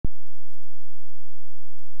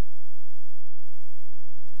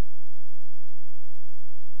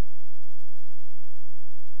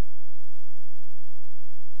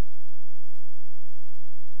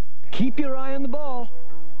keep your eye on the ball.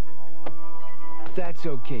 That's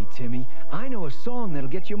okay, Timmy. I know a song that'll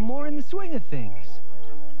get you more in the swing of things.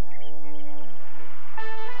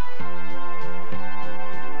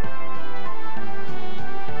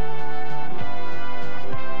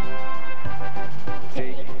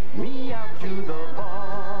 Take me out to the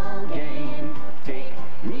ball game. Take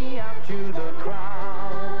me out to the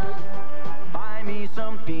crowd. Buy me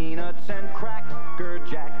some peanuts and Cracker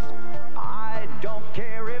Jacks. I don't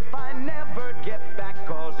care if I never get back,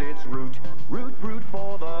 'cause it's root, root, root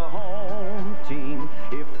for the home team.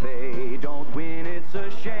 If they don't win, it's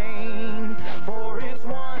a shame. For it's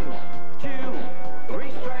 1, 2,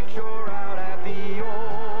 3 strikes, you're out at the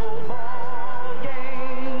old ball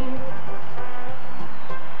game.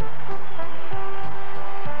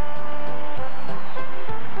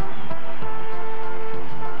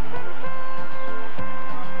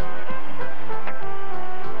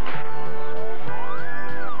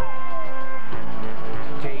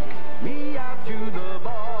 Take me out to the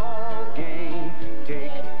ball game.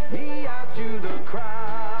 Take me out to the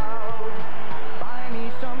crowd. Buy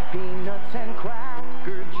me some peanuts and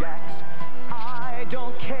Cracker Jacks. I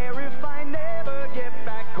don't care if I never get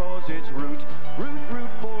back, 'cause it's root, root, root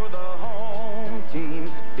for the home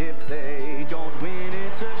team. If they don't win,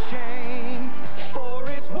 it's a shame. For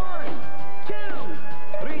it's 1, 2,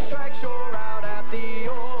 3 strikes, you're out at the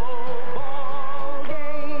old ball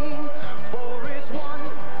game. For it's 1,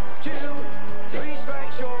 2, 3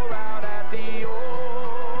 strikes, you're out at the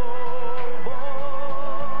old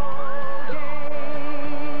ball game.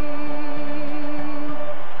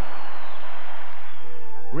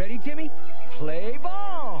 Ready, Timmy? Play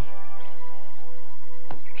ball!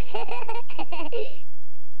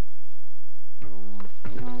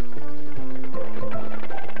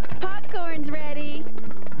 Popcorn's ready.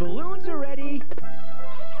 Balloons are ready.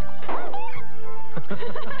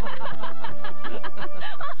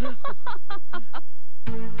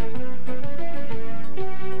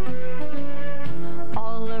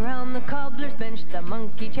 All around the cobbler's bench, the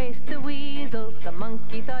monkey chased the weasel. The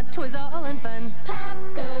monkey thought 'twas all in fun. Pop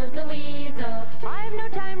goes the weasel. I've no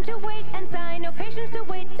time to wait and sigh, no patience to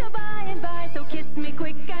wait to buy and buy. So kiss me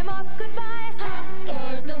quick, I'm off, goodbye. Pop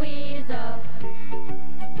goes the weasel.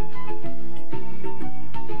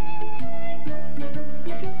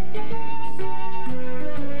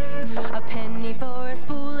 A penny for a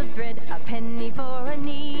spool of thread, a penny for a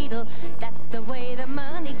needle. That's the way the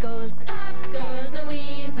money goes. Pop goes the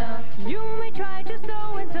weasel. You may try to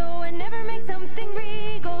sew and never make something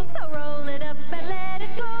regal. So roll it up and let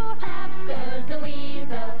it go. Pop goes the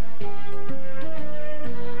weasel.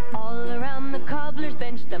 All around the cobbler's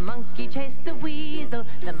bench, the monkey chased the weasel.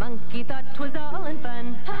 The monkey thought 'twas all in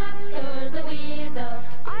fun. Pop goes the weasel.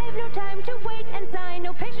 I've no time to wait and sigh,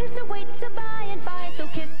 no patience to wait to buy and buy. So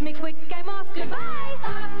kiss me quick, I'm off, goodbye.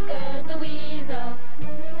 Pop goes the weasel.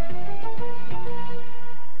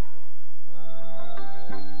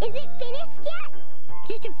 Is it finished yet?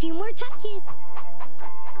 Just a few more touches.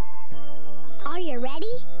 Are you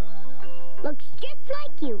ready? Looks just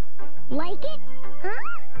like you. Like it? Huh?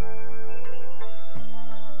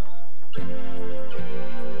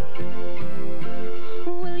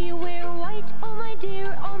 Will you wear white, oh my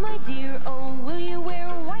dear, oh my dear, oh, will you wear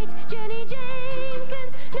white, Jenny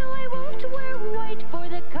Jenkins? No, I won't wear white, for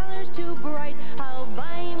the color's too bright. I'll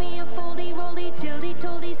buy me a foldy, rolly, tildy,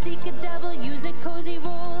 toldy, seek a double, use a cozy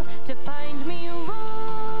roll to find me a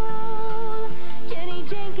roll. Jenny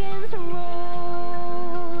Jenkins,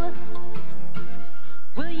 roll.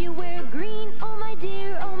 Will you wear green, oh my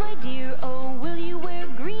dear, oh my dear, oh, will you wear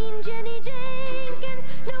green, Jenny Jenkins?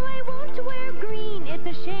 No, I won't wear green, it's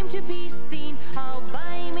a shame to be seen. I'll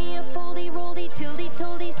buy me a foldy, rolly, tildy,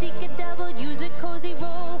 toldy, seek a double, use a cozy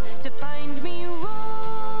roll to find me a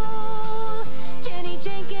roll. Jenny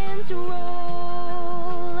Jenkins,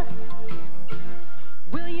 roll.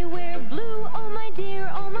 Will you wear blue, oh my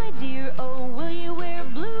dear, oh my dear, oh, will you wear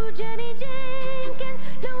blue, Jenny Jenkins?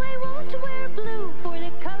 No, I won't wear blue, for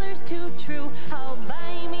the color's too true. I'll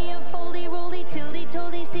buy me a foldy, rolly, tildy,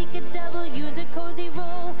 toldy, seek a double, use a cozy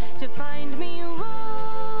roll to find me a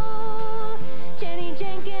roll. Jenny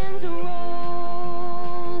Jenkins,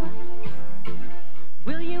 roll.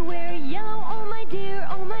 Will you wear yellow, oh my dear,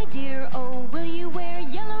 oh my dear, oh, will you wear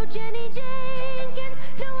yellow, Jenny Jenkins?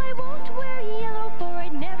 No, I won't wear yellow, for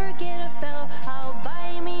I'd never get a fellow. I'll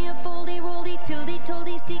buy me a foldy, rolly, tildy,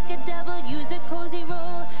 toldy, seek a double, use a cozy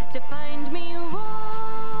roll to find me a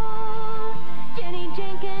roll. Jenny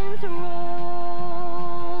Jenkins,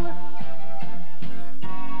 roll.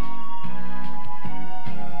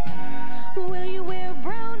 Will you wear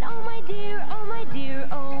brown, oh my dear, oh my dear,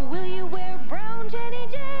 oh, will you wear brown, Jenny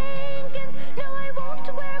Jenkins?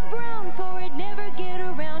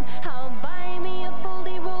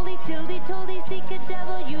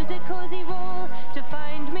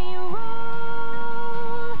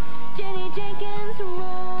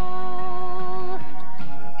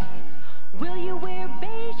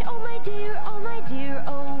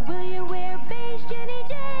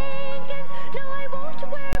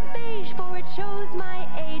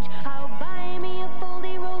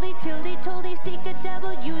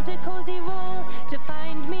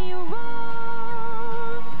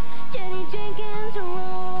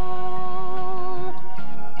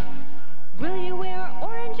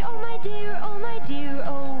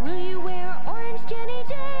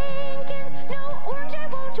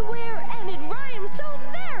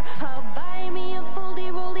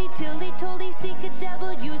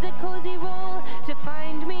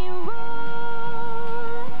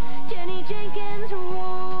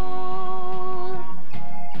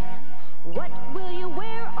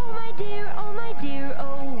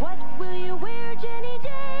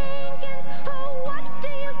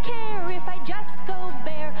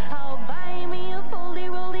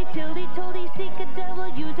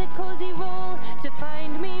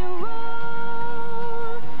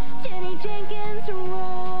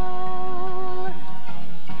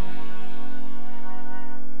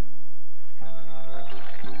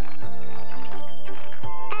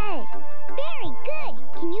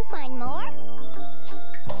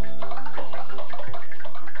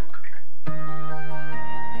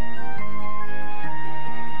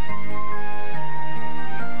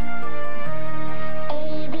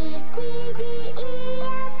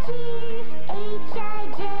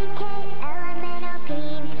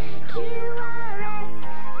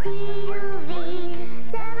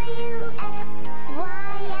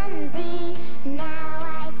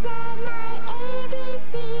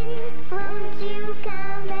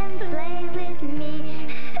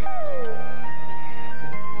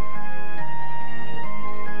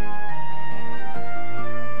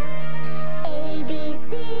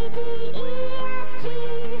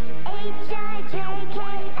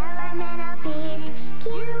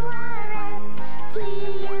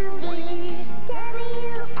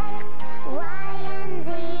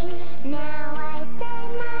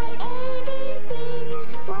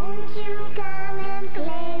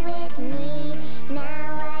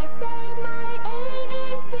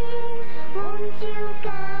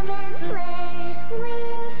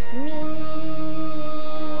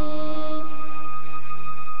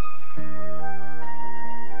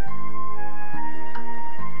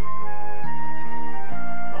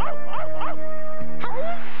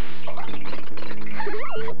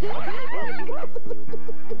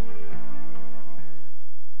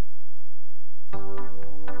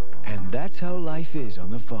 how life is on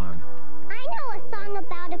the farm. I know a song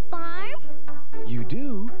about a farm. You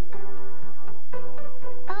do?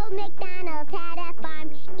 Old MacDonald had a farm,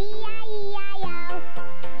 E-I-E-I-O.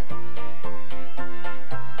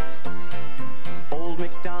 Old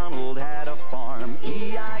MacDonald had a farm,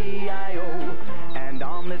 E-I-E-I-O. And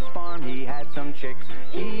on this farm he had some chicks,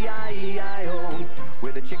 E-I-E-I-O.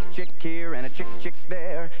 With a chick here and a chick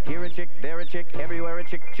there. Here a chick, there a chick, everywhere a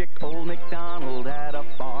chick. Old MacDonald had a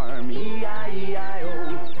farm,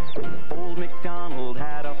 E-I-E-I-O. Old MacDonald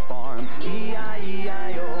had a farm,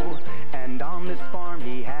 E-I-E-I-O. And on this farm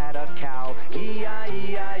he had a cow,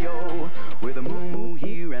 E-I-E-I-O. With a moo-moo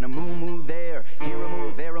here and a moo-moo there. Here a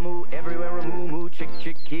moo, there a moo, everywhere a moo-moo.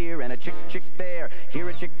 Chick here and a chick there. Here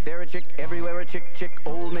a chick, there a chick, everywhere a chick.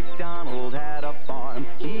 Old MacDonald had a farm,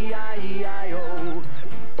 E-I-E-I-O.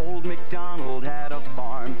 Old MacDonald had a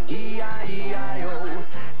farm, E-I-E-I-O.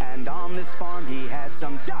 And on this farm he had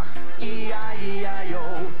some ducks,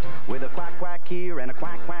 E-I-E-I-O. With a quack quack here and a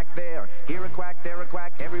quack quack there. Here a quack, there a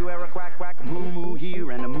quack, everywhere a quack quack. Moo moo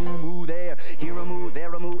here and a moo moo there. Here a moo,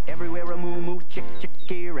 there a moo, everywhere a moo moo. Chick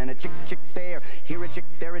here and a chick there. Here a chick,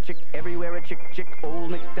 there a chick, everywhere a chick.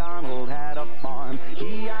 Old MacDonald had a farm,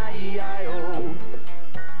 E-I-E-I-O.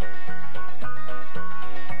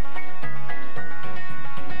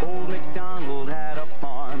 Old MacDonald had a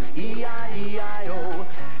farm, E-I-E-I-O.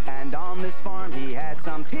 And on this farm he had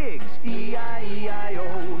some pigs,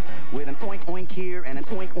 E-I-E-I-O. With an oink oink here and an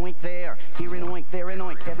oink oink there. Here an oink, there an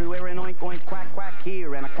oink, everywhere an oink oink. Quack quack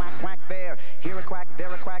here and a quack quack there. Here a quack,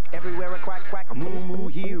 there a quack, everywhere a quack quack. A moo moo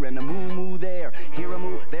here and a moo moo there. Here a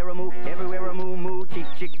moo, there a moo, everywhere a moo moo.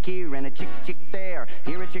 Chick here and a chick there.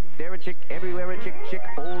 Here a chick, there a chick, everywhere a chick.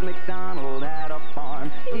 Old MacDonald had a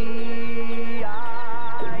farm, E-I-E-I-O.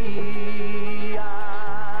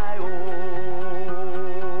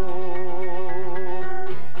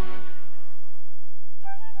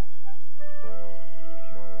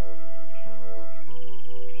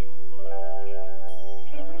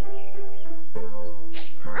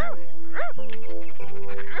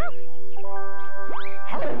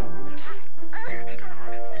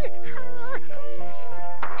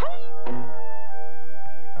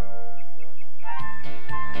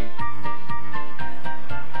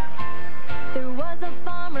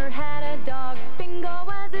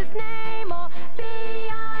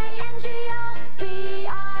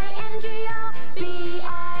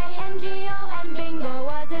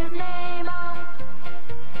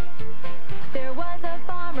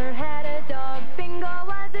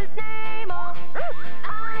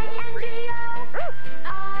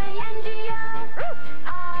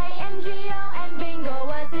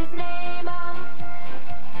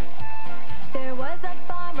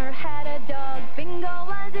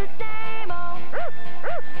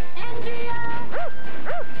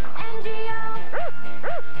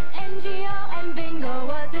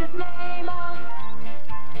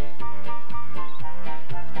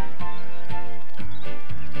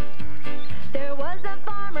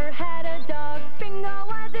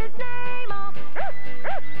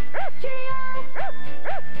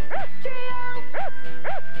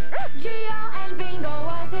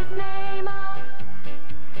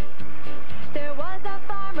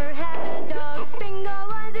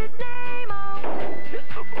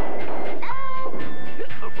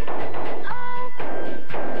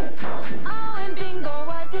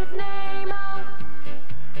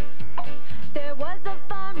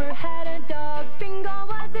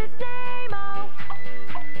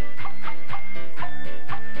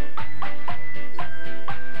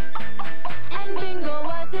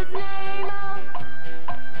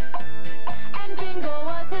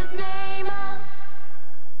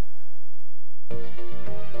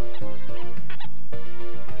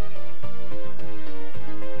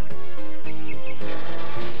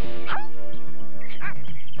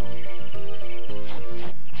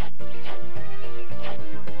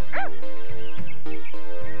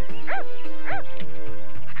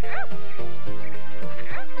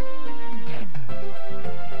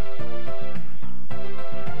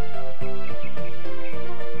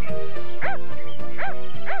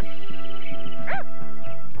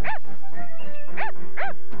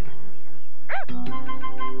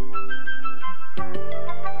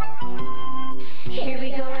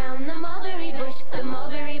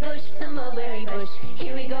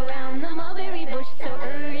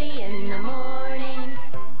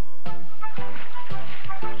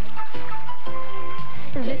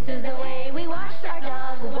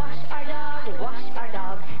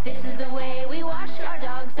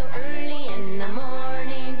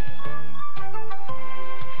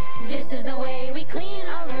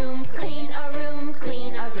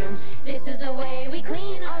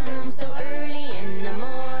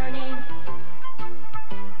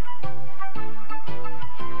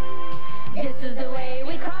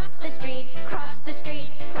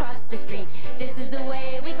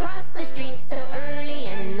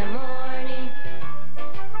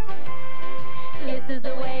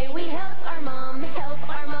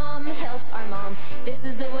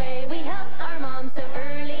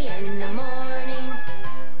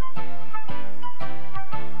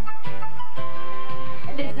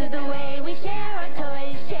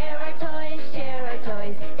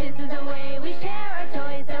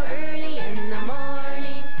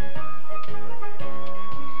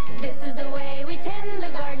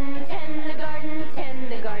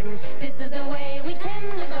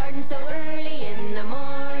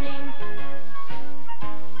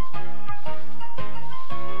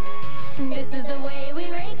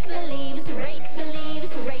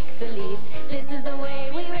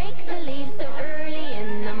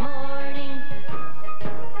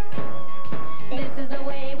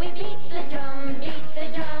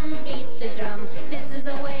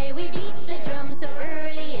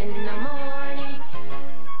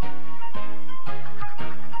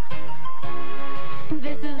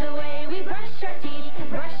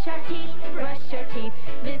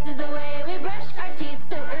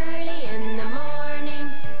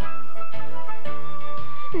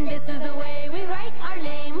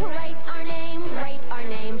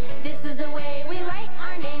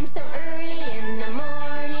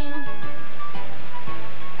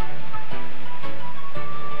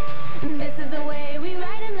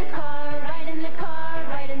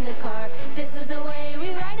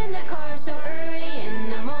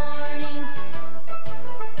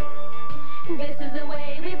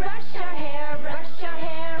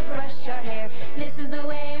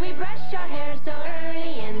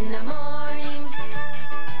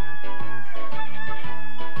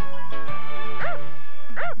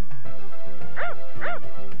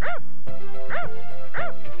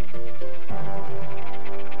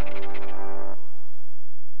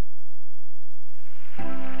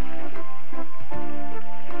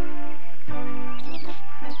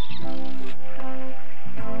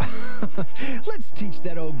 Let's teach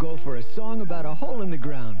that old gopher a song about a hole in the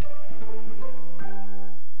ground.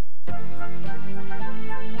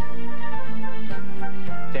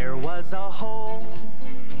 There was a hole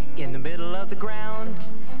in the middle of the ground,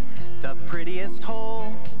 the prettiest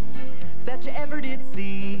hole that you ever did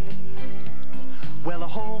see. Well, a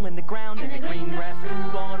hole in the ground, and the green grass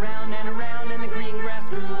grew all around and around, and the green grass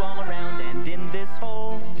grew all around. And in this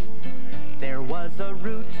hole, there was a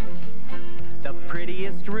root, the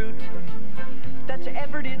prettiest root that you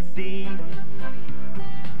ever did see.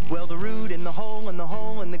 Well, the root in the hole in the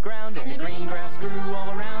hole in the ground, and the green grass grew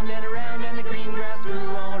all around and around, and the green grass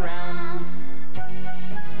grew all around.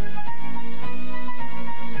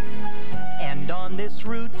 And on this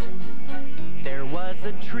root, there was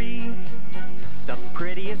a tree, the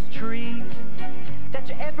prettiest tree that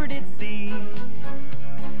you ever did see.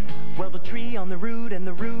 Well, the tree on the root, and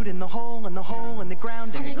the root in the hole in the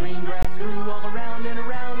ground, and the green grass grew all around and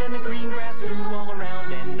around, and the green grass grew all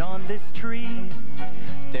around. And on this tree,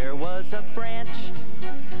 there was a branch,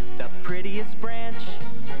 the prettiest branch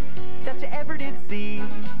that you ever did see.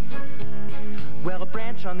 Well, a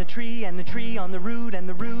branch on the tree, and the tree on the root, and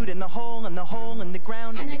the root in the hole in the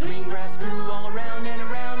ground, and the green grass grew all around and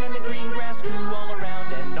around, and the green grass grew all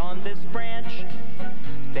around. And on this branch,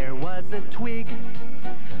 there was a twig,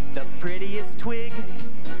 the prettiest twig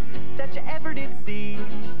that you ever did see.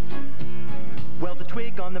 Well, the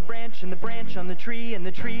twig on the branch, and the branch on the tree, and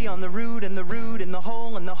the tree on the root, and the root in the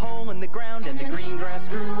hole in the ground, and the green grass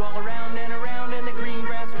grew all around and around, and the green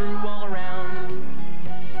grass grew all around.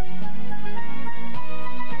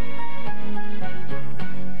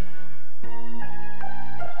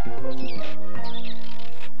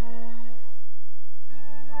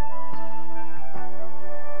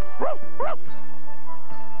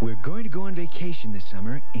 We're going to go on vacation this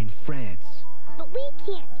summer in France. But we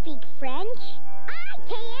can't speak French. I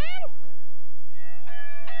can!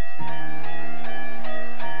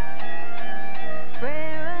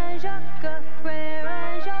 Frere Jacques,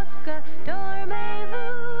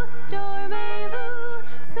 dormez-vous, dormez-vous.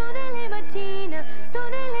 Sonnez les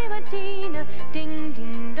matines, ding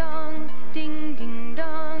ding dong, ding ding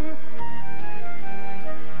dong.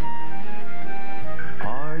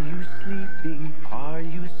 Are you sleeping? Are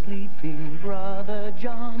you sleeping, Brother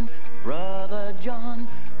John? Brother John,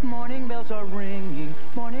 morning bells are ringing,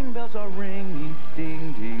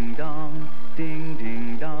 ding ding dong, ding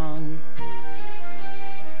ding dong.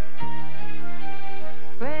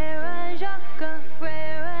 Frere Jacques,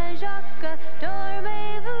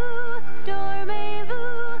 dormez-vous,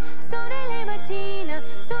 dormez-vous. Sonnez les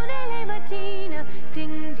matines,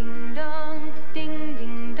 ding ding dong, ding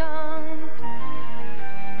ding dong.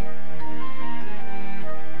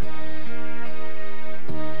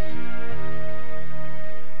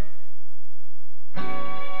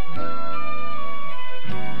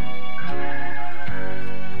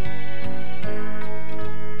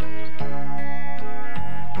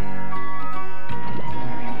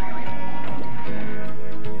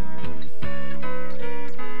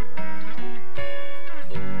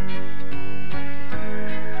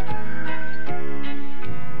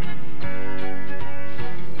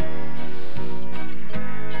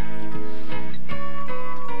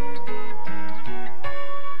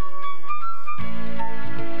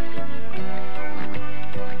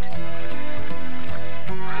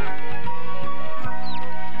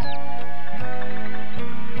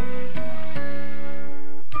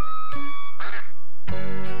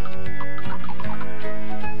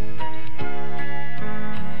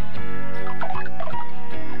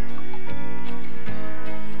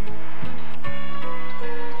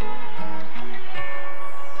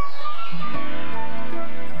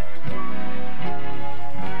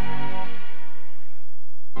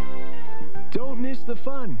 Don't miss the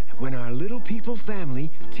fun when our little people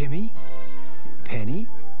family, Timmy, Penny,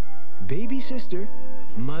 baby sister,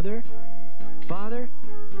 mother, father,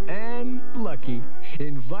 and Lucky,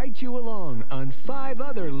 invite you along on 5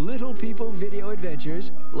 other little people video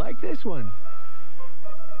adventures like this one.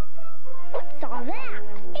 What's all that?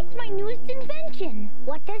 It's my newest invention.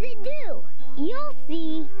 What does it do? You'll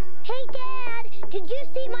see. Hey, Dad, did you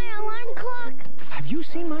see my alarm clock? Have you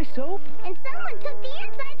seen my soap? And someone took the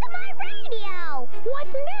insides of my radio. What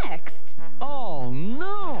next? Oh,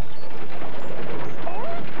 no!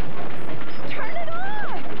 Oh, turn it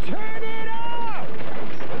off! Turn it off!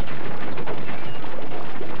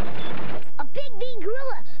 A big mean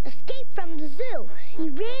gorilla escaped from the zoo. He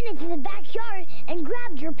ran into into the backyard and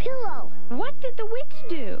grabbed your pillow. What did the witch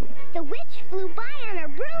do? The witch flew by on her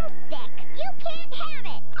broomstick. You can't have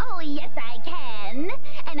it. Oh, yes, I can.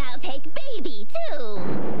 And I'll take baby, too.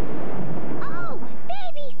 Oh,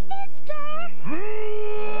 baby sister.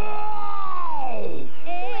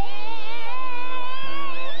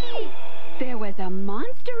 There was a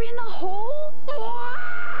monster in the hole?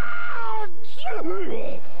 Oh,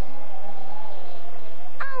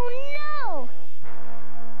 no.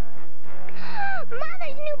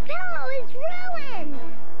 Mother's new pillow is ruined.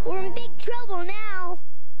 We're in big trouble now.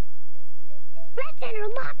 Let's enter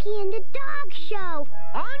Lucky in the dog show.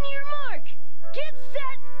 On your mark. Get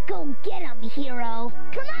set. Go get him, hero.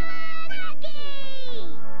 Come on, Lucky!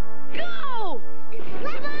 Go!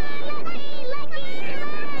 Lucky!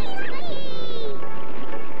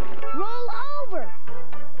 Roll over.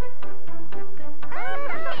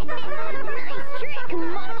 Nice trick,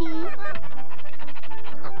 Mucky.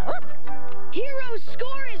 Hero's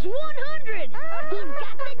score is 1.